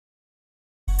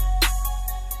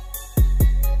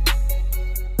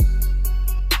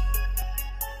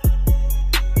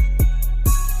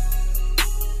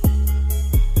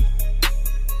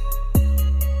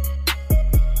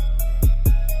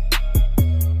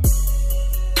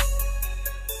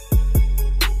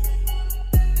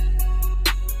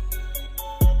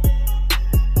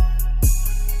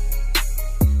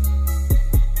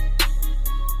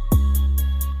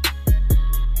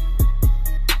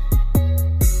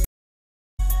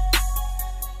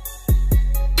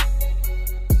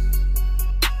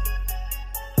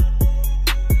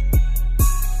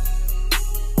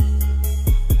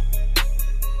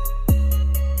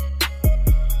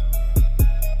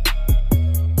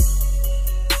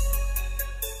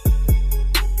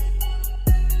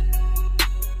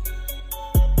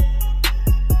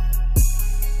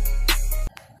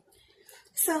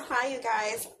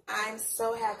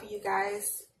happy you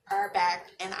guys are back,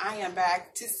 and I am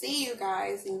back to see you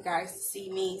guys and you guys to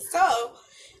see me. So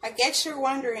I guess you're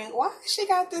wondering why she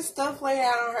got this stuff laid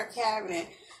out on her cabinet.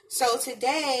 So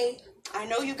today, I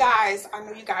know you guys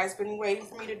been waiting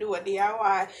for me to do a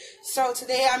DIY. So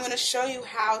today I'm going to show you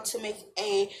how to make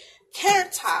a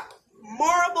countertop,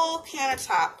 marble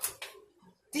countertop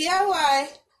DIY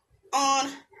on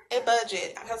a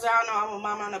budget, because y'all know I'm a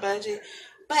mom on a budget.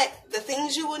 But the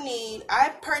things you will need, I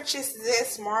purchased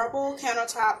this marble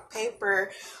countertop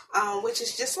paper, which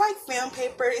is just like film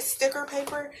paper. It's sticker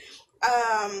paper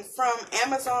from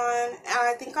Amazon. And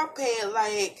I think I paid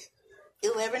like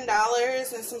 $11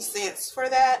 and some cents for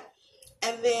that.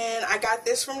 And then I got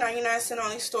this from 99 Cent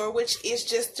Only Store, which is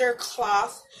just their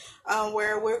cloth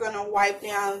where we're going to wipe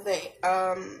down the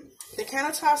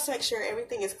countertops to make sure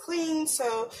everything is clean.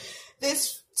 So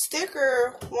this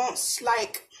sticker won't,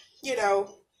 like, you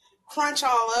know, crunch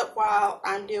all up while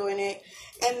I'm doing it.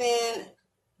 And then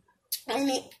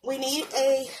we need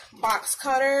a box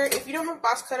cutter. If you don't have a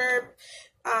box cutter,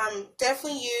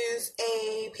 definitely use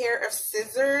a pair of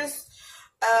scissors.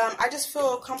 I just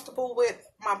feel comfortable with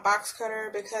my box cutter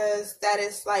because that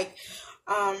is like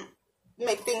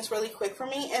make things really quick for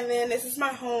me. And then this is my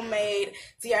homemade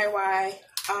DIY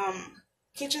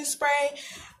kitchen spray,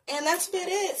 and that's about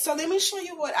it. So let me show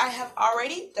you what I have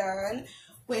already done,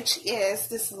 which is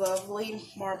this lovely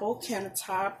marble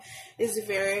countertop. It's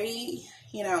very,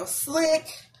 you know, slick,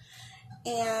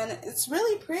 and it's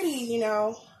really pretty, you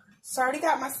know. So I already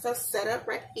got my stuff set up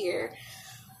right here,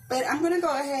 but I'm going to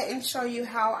go ahead and show you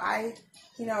how I,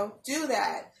 you know, do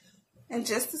that in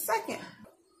just a second.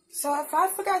 So if I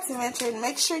forgot to mention,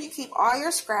 make sure you keep all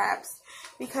your scraps,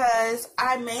 because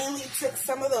I mainly took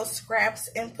some of those scraps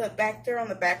and put back there on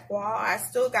the back wall. I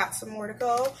still got some more to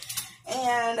go.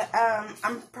 And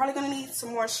I'm probably going to need some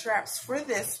more straps for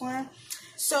this one.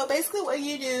 So basically what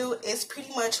you do is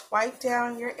pretty much wipe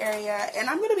down your area. And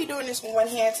I'm going to be doing this with one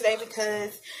hand today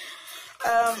because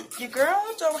your girl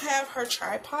don't have her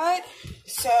tripod.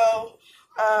 So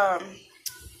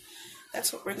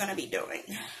that's what we're going to be doing.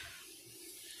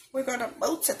 We're going to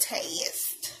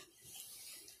multitask.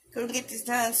 Gonna get this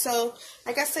done. So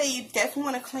like I say, you definitely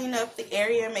want to clean up the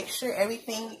area, make sure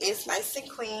everything is nice and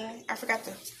clean. I forgot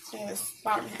to clean this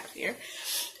bottom half here,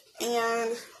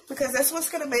 and because that's what's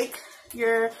gonna make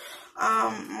your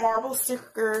marble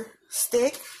sticker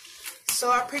stick.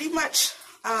 So I pretty much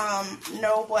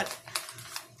know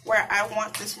where I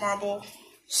want this marble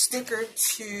sticker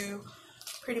to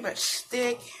pretty much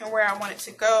stick and where I want it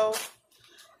to go.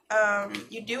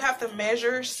 You do have to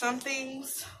measure some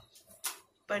things,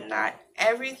 but not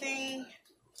everything.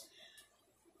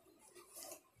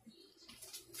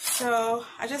 So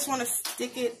I just want to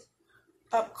stick it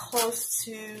up close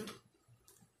to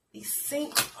the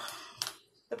sink,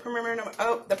 the perimeter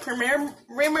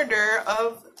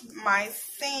of my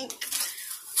sink.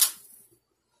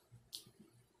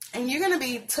 And you're going to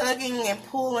be tugging and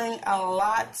pulling a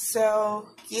lot, so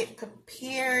get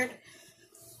prepared,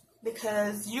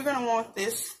 because you're going to want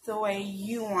this the way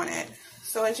you want it.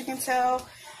 So as you can tell,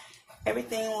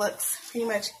 everything looks pretty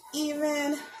much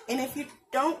even. And if you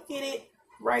don't get it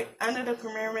right under the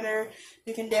perimeter,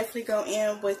 you can definitely go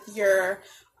in with your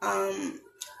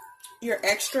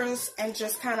extras and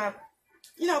just kind of,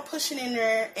 you know, push it in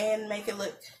there and make it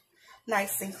look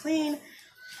nice and clean.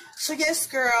 So yes,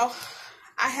 girl,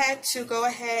 I had to go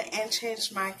ahead and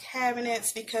change my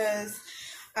cabinets because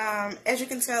as you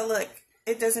can tell, look,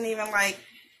 it doesn't even like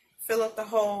fill up the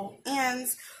whole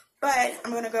ends. But I'm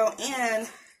going to go in.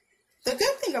 The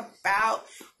good thing about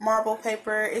marble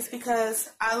paper is because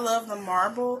I love the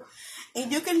marble.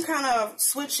 And you can kind of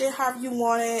switch it however you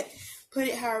want it. Put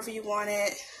it however you want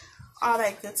it. All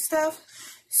that good stuff.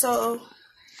 So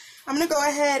I'm going to go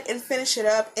ahead and finish it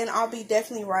up. And I'll be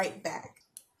definitely right back.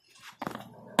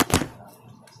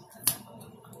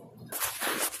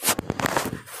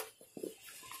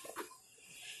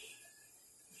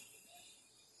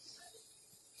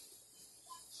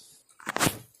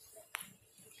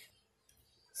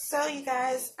 So you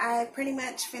guys, I pretty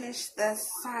much finished the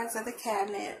sides of the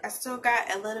cabinet. I still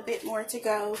got a little bit more to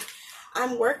go.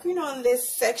 I'm working on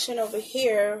this section over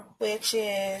here, which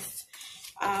is,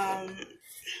 let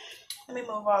me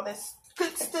move all this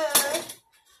good stuff.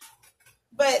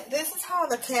 But this is how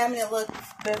the cabinet looked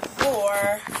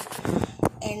before,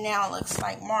 and now it looks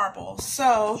like marble.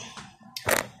 So,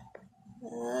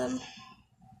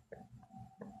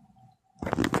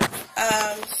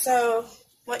 so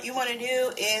what you want to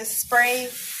do is spray,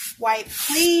 wipe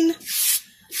clean,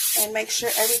 and make sure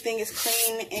everything is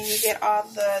clean and you get all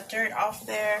the dirt off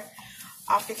there,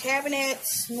 off your cabinet,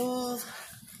 smooth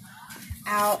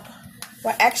out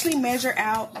well, actually measure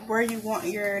out where you want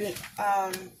your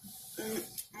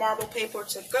marble paper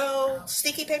to go,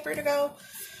 sticky paper to go.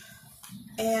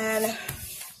 And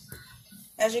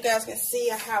as you guys can see,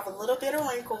 I have a little bit of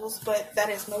wrinkles, but that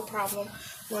is no problem.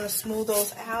 I'm going to smooth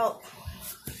those out.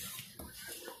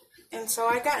 And so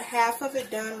I got half of it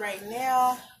done right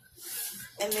now.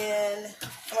 And then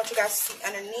I want you guys to see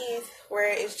underneath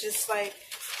where it's just like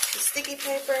the sticky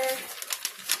paper.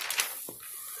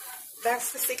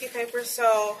 That's the sticky paper.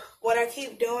 So what I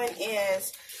keep doing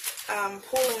is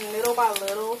pulling little by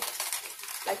little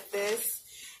like this.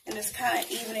 And just kind of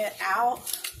even it out.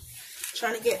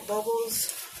 Trying to get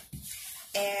bubbles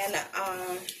and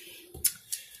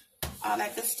all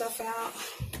that good stuff out.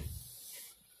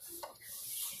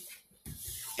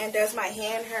 And does my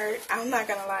hand hurt? I'm not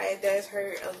gonna lie, it does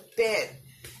hurt a bit.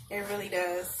 It really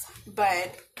does.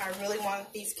 But I really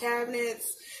want these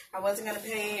cabinets. I wasn't gonna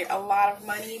pay a lot of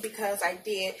money because I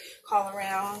did call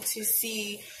around to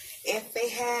see if they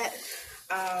had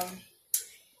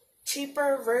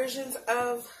cheaper versions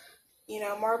of, you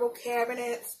know, marble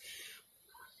cabinets.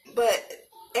 But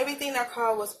everything I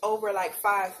called was over like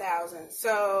 $5,000.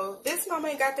 So this mama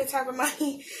ain't got that type of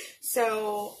money.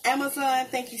 So Amazon,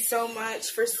 thank you so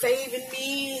much for saving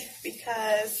me,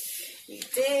 because you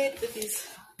did with these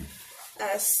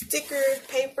sticker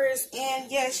papers.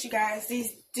 And yes, you guys,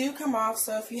 these do come off.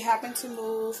 So if you happen to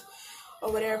move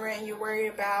or whatever and you're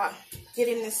worried about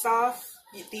getting this off,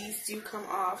 these do come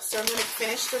off. So I'm going to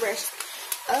finish the rest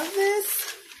of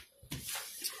this.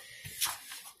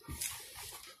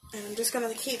 And I'm just going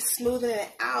to keep smoothing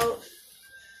it out.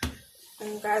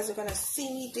 And you guys are going to see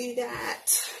me do that.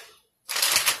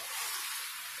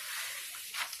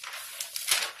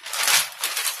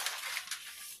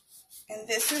 And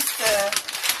this is the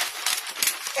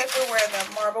paper where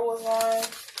the marble was on.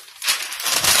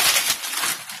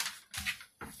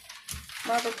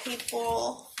 Marble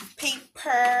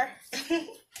paper.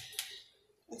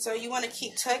 And so you want to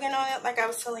keep tugging on it like I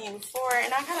was telling you before.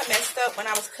 And I kind of messed up when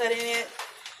I was cutting it.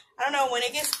 I don't know, when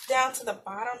it gets down to the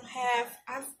bottom half,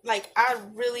 I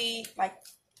really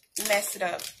messed it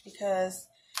up, because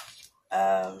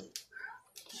the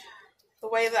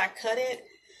way that I cut it,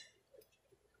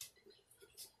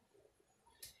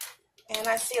 and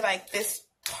I see like this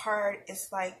part is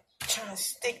like trying to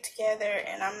stick together,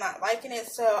 and I'm not liking it.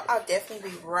 So I'll definitely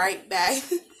be right back.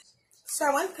 So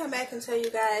I want to come back and tell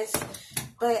you guys,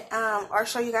 but or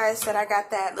show you guys that I got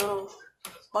that little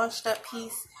bunched up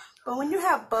piece. But when you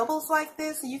have bubbles like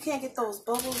this and you can't get those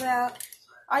bubbles out,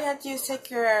 all you have to do is take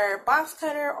your box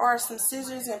cutter or some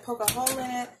scissors and poke a hole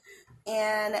in it,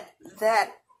 and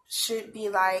that should be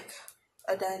like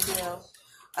a done deal.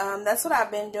 That's what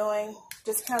I've been doing.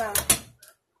 Just kind of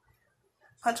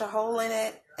punch a hole in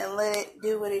it and let it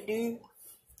do what it do.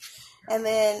 And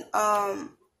then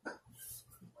I'm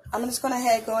just going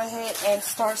to go ahead and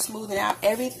start smoothing out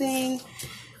everything.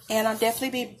 And I'll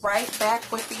definitely be right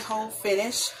back with the whole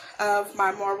finish of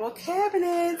my marble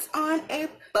cabinets on a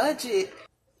budget.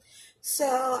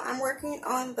 So I'm working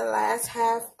on the last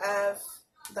half of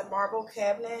the marble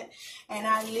cabinet, and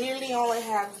I literally only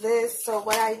have this. So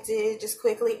what I did, just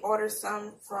quickly order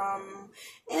some from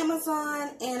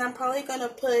Amazon, and I'm probably going to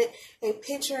put a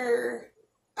picture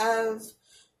of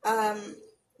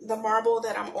the marble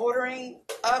that I'm ordering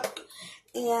up.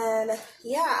 And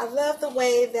yeah, I love the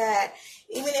way that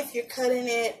even if you're cutting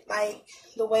it like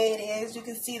the way it is, you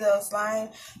can see those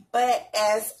lines. But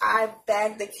as I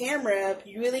bag the camera up,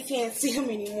 you really can't see them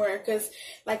anymore, because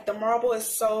like the marble is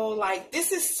so like,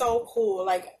 this is so cool.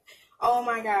 Like, oh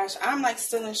my gosh, I'm like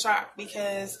still in shock,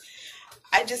 because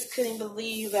I just couldn't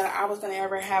believe that I was going to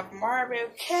ever have marble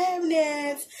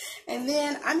cabinets. And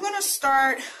then I'm going to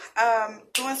start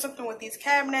doing something with these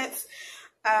cabinets.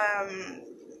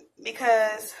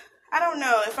 Because I don't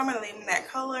know if I'm going to leave them that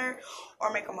color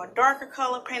or make them a darker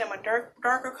color, paint them a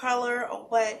darker color or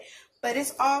what. But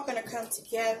it's all going to come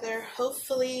together,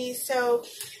 hopefully. So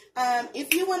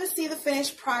if you want to see the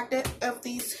finished product of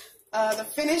these, the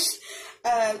finished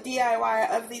DIY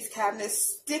of these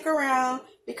cabinets, stick around,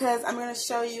 because I'm going to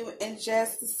show you in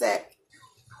just a sec.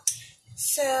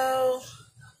 So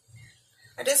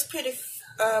I just put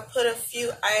a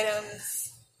few items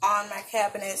on my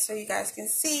cabinet so you guys can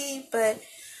see, but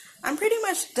I'm pretty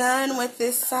much done with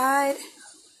this side.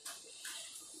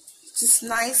 Just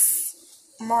nice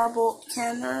marble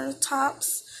countertops.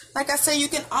 Like I said, you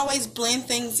can always blend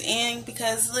things in,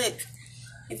 because look,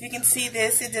 if you can see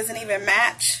this, it doesn't even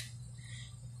match,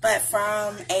 but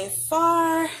from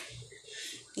afar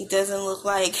it doesn't look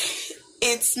like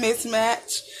it's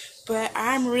mismatched. But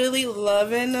I'm really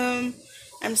loving them.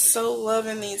 I'm so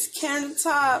loving these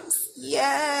countertops.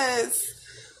 Yes.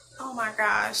 Oh my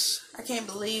gosh, I can't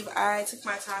believe I took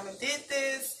my time and did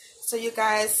this. So you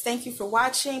guys, thank you for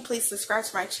watching. Please subscribe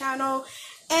to my channel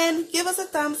and give us a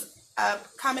thumbs up.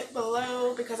 Comment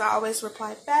below because I always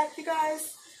reply back, you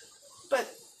guys. But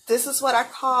this is what I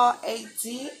call a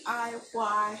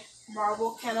DIY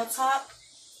marble countertop.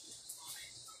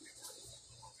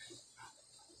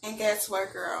 And guess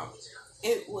what, girl?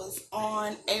 It was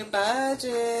on a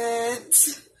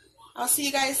budget. I'll see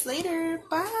you guys later.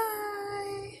 Bye.